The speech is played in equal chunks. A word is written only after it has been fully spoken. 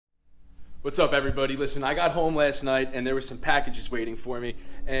What's up, everybody? Listen, I got home last night and there were some packages waiting for me,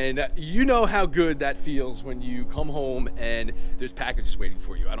 and you know how good that feels when you come home and there's packages waiting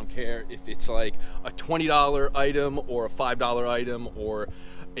for you. I don't care if it's like a $20 item or a $5 item or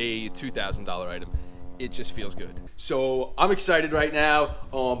a $2,000 item. It just feels good. So I'm excited right now.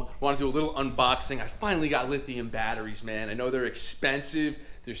 Want to do a little unboxing. I finally got lithium batteries, man. I know they're expensive.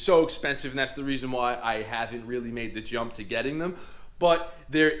 They're so expensive, and that's the reason why I haven't really made the jump to getting them. But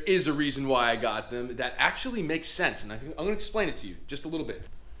there is a reason why I got them that actually makes sense, and I think I'm gonna explain it to you just a little bit.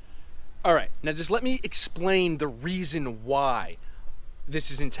 All right, now just let me explain the reason why this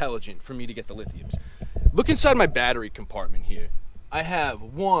is intelligent for me to get the lithiums. Look inside my battery compartment here. I have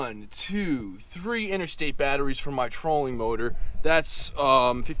 1, 2, 3 interstate batteries for my trolling motor. That's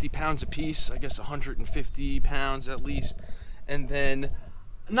 50 pounds a piece, I guess 150 pounds at least. And then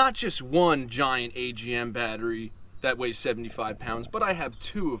not just one giant AGM battery that weighs 75 pounds, but I have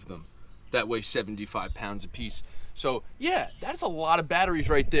 2 of them that weigh 75 pounds a piece. So yeah, that's a lot of batteries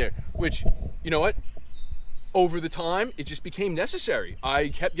right there, which, you know what? Over the time, it just became necessary. I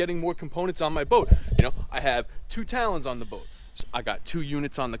kept getting more components on my boat. You know, I have 2 talons on the boat. So I got 2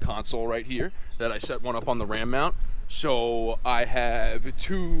 units on the console right here that I set one up on the ram mount. So I have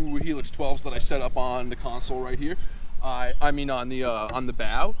 2 Helix 12s that I set up on the console right here. I mean on the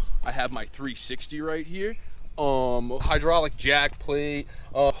bow. I have my 360 right here. Hydraulic jack plate.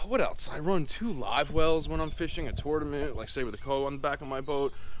 What else? I run 2 live wells when I'm fishing a tournament, like say with a co on the back of my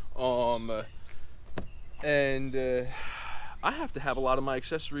boat. I have to have a lot of my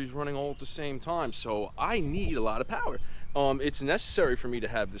accessories running all at the same time, so I need a lot of power. It's necessary for me to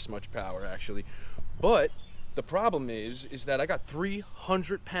have this much power, actually. But the problem is that I got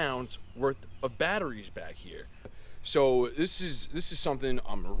 300 pounds worth of batteries back here. So this is something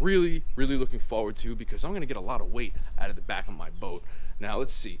I'm really looking forward to, because I'm gonna get a lot of weight out of the back of my boat. Now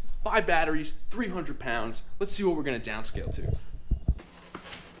let's see, 5 batteries, 300 pounds. Let's see what we're gonna downscale to.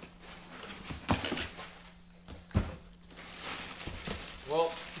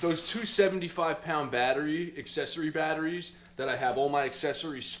 Well, those 2 75-pound battery accessory batteries that I have all my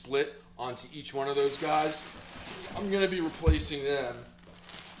accessories split onto each one of those guys, I'm gonna be replacing them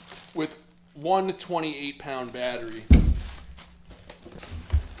with 1 28-pound battery.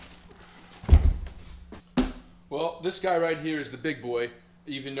 Well, this guy right here is the big boy,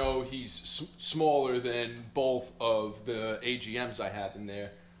 even though he's smaller than both of the AGMs I have in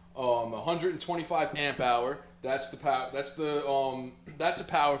there. 125 amp hour. That's a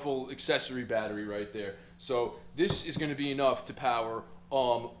powerful accessory battery right there. So this is going to be enough to power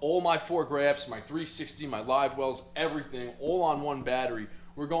all my 4 graphs, my 360, my live wells, everything, all on one battery.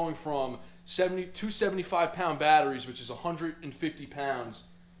 We're going from 2 75-pound batteries, which is 150 pounds,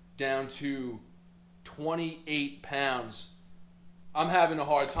 down to 28 pounds. I'm having a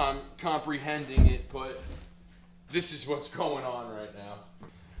hard time comprehending it, but this is what's going on right now.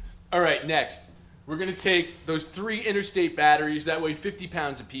 All right, next, we're gonna take those 3 interstate batteries that weigh 50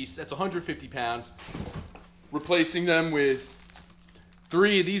 pounds a piece. That's 150 pounds. Replacing them with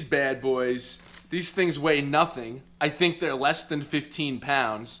 3 of these bad boys. These things weigh nothing. I think they're less than 15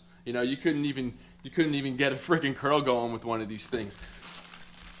 pounds. You know, you couldn't even get a freaking curl going with one of these things.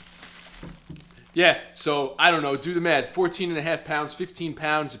 Yeah, so I don't know, do the math. 14.5 pounds, 15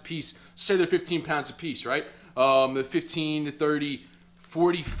 pounds a piece. Say they're 15 pounds a piece, right? 15 to 30,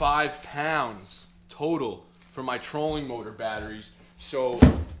 45 pounds total for my trolling motor batteries. So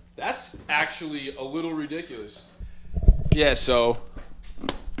that's actually a little ridiculous. Yeah, so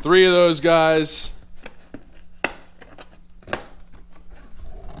 3 of those guys.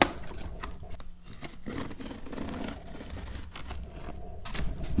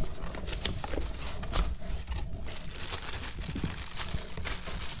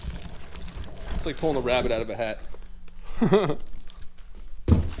 It's like pulling a rabbit out of a hat.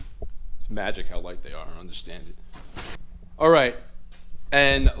 It's magic how light they are, I understand it. All right,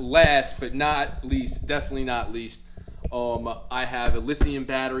 and last but not least, definitely not least, I have a lithium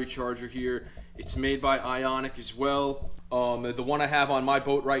battery charger here. It's made by Ionic as well. The one I have on my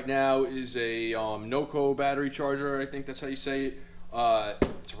boat right now is a NOCO battery charger, I think that's how you say it.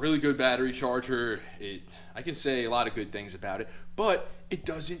 It's a really good battery charger. I can say a lot of good things about it, but it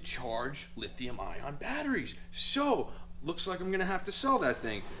doesn't charge lithium ion batteries. So, looks like I'm gonna have to sell that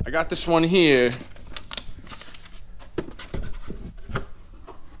thing. I got this one here.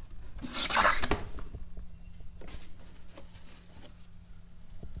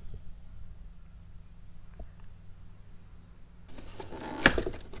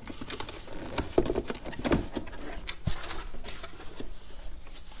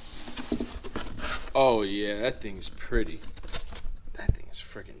 Oh yeah, that thing's pretty. That thing is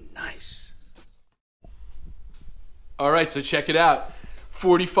freaking nice. All right, so check it out.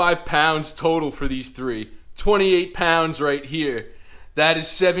 45 pounds total for these three. 28 pounds right here. That is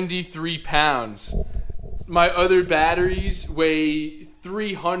 73 pounds. My other batteries weigh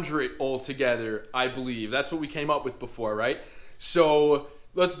 300 altogether, I believe. That's what we came up with before, right? So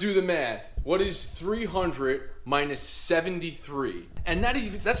let's do the math. What is 300 minus 73? And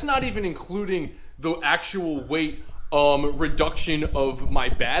that's not even including the actual weight reduction of my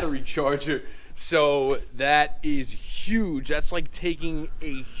battery charger. So that is huge. That's like taking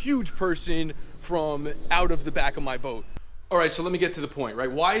a huge person from out of the back of my boat. All right, so let me get to the point,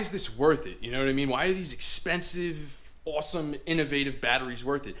 right? Why is this worth it? You know what I mean? Why are these expensive, awesome, innovative batteries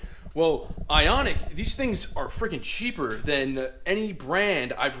worth it? Well, Ionic, these things are freaking cheaper than any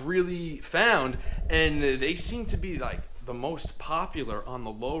brand I've really found, and they seem to be like the most popular on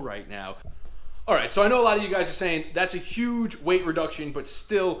the low right now. All right, so I know a lot of you guys are saying that's a huge weight reduction, but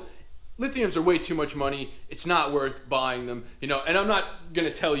still, lithiums are way too much money. It's not worth buying them, you know, and I'm not gonna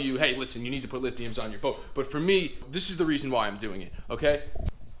tell you, hey, listen, you need to put lithiums on your boat. But for me, this is the reason why I'm doing it, okay?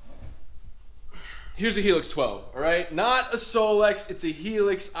 Here's a Helix 12, all right? Not a Solex, it's a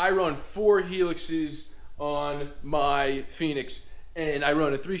Helix. I run 4 Helixes on my Phoenix, and I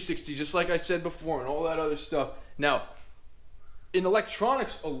run a 360, just like I said before, and all that other stuff. Now, in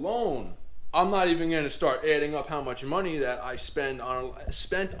electronics alone, I'm not even going to start adding up how much money that I spent on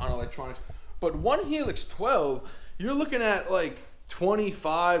electronics. But one Helix 12, you're looking at like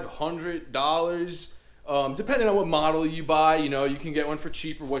 $2,500, depending on what model you buy. You know, you can get one for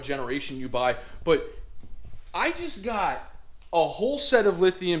cheap or what generation you buy. But I just got a whole set of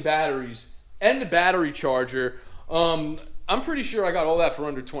lithium batteries and a battery charger. I'm pretty sure I got all that for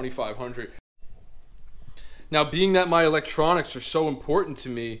under $2,500. Now, being that my electronics are so important to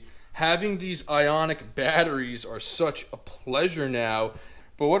me, having these Ionic batteries are such a pleasure now.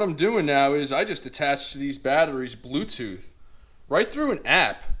 But what I'm doing now is I just attached to these batteries Bluetooth right through an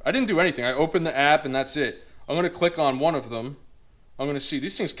app. I didn't do anything. I opened the app and that's it. I'm going to click on one of them. I'm going to see.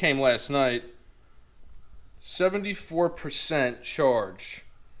 These things came last night. 74% charge.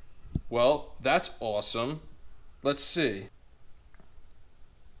 Well, that's awesome. Let's see.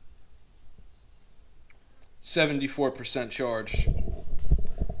 74% charge.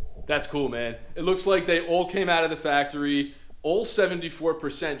 That's cool, man. It looks like they all came out of the factory, all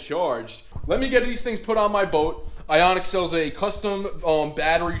 74% charged. Let me get these things put on my boat. Ionic sells a custom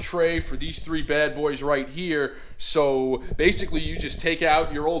battery tray for these 3 bad boys right here. So basically you just take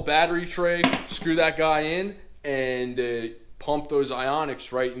out your old battery tray, screw that guy in, and pump those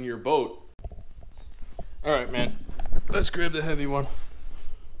Ionics right in your boat. All right, man. Let's grab the heavy one.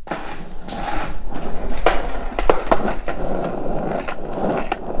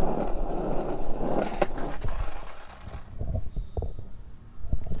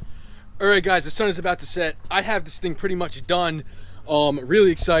 All right, guys, the sun is about to set. I have this thing pretty much done.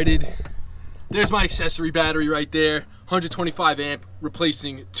 Really excited. There's my accessory battery right there, 125 amp,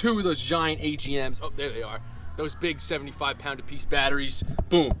 replacing 2 of those giant AGMs. Oh, there they are. Those big 75-pound a piece batteries.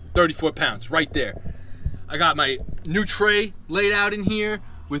 Boom, 34 pounds right there. I got my new tray laid out in here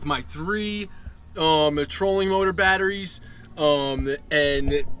with my 3 trolling motor batteries, and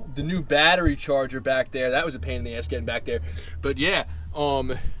the new battery charger back there. That was a pain in the ass getting back there. But yeah,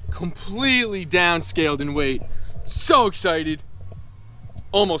 completely downscaled in weight. So excited.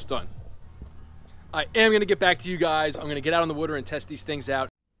 Almost done. I am gonna get back to you guys. I'm gonna get out on the water and test these things out.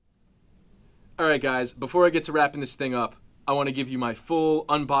 All right, guys, before I get to wrapping this thing up, I wanna give you my full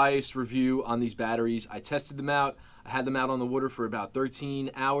unbiased review on these batteries. I tested them out. I had them out on the water for about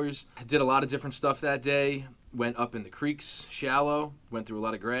 13 hours. I did a lot of different stuff that day. Went up in the creeks, shallow, went through a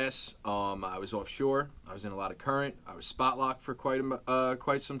lot of grass. I was offshore. I was in a lot of current. I was spot locked for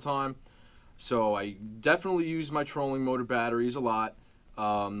quite some time. So I definitely used my trolling motor batteries a lot.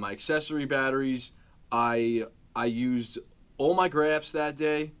 My accessory batteries, I used all my graphs that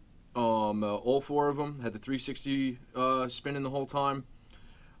day, all 4 of them. Had the 360 spinning the whole time.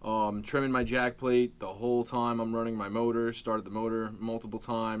 Trimming my jack plate the whole time I'm running my motor. Started the motor multiple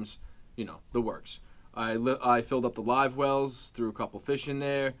times. You know, the works. I filled up the live wells, threw a couple fish in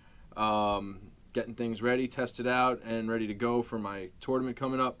there, getting things ready, tested out, and ready to go for my tournament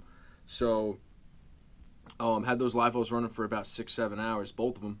coming up. So had those live wells running for about 6-7 hours,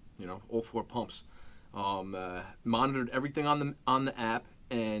 both of them, you know, all 4 pumps. Monitored everything on the app,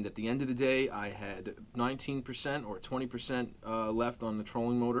 and at the end of the day, I had 19% or 20% left on the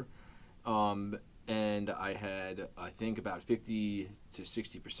trolling motor, and I had, I think, about 50 to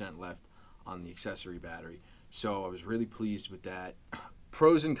 60% left on the accessory battery. So I was really pleased with that.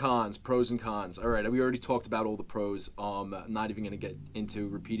 Pros and cons, pros and cons. All right, we already talked about all the pros. I'm not even going to get into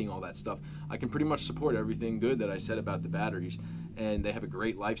repeating all that stuff. I can pretty much support everything good that I said about the batteries, and they have a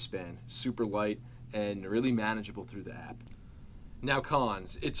great lifespan, super light, and really manageable through the app. Now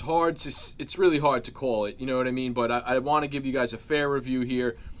cons, it's really hard to call it, you know what I mean? But I want to give you guys a fair review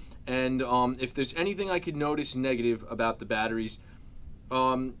here, and if there's anything I could notice negative about the batteries,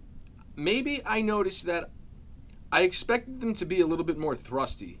 maybe I noticed that I expected them to be a little bit more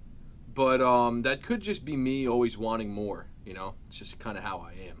thrusty, but that could just be me always wanting more, you know? It's just kind of how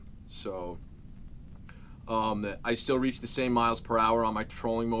I am. So I still reach the same miles per hour on my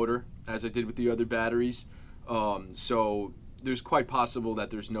trolling motor as I did with the other batteries. So there's quite possible that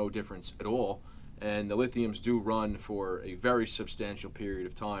there's no difference at all. And the lithiums do run for a very substantial period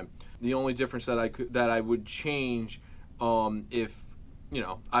of time. The only difference that I would change if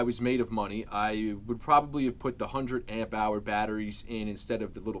I was made of money, I would probably have put the 100 amp hour batteries in instead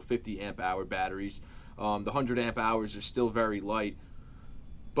of the little 50 amp hour batteries. The 100 amp hours are still very light,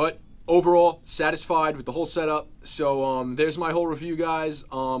 but overall satisfied with the whole setup. So there's my whole review, guys.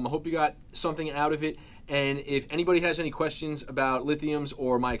 I hope you got something out of it. And if anybody has any questions about lithiums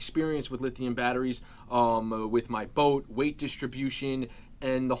or my experience with lithium batteries, with my boat, weight distribution,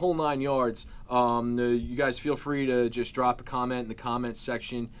 and the whole 9 yards, you guys feel free to just drop a comment in the comments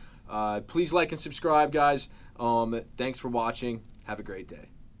section. Please like and subscribe, guys. Thanks for watching. Have a great day.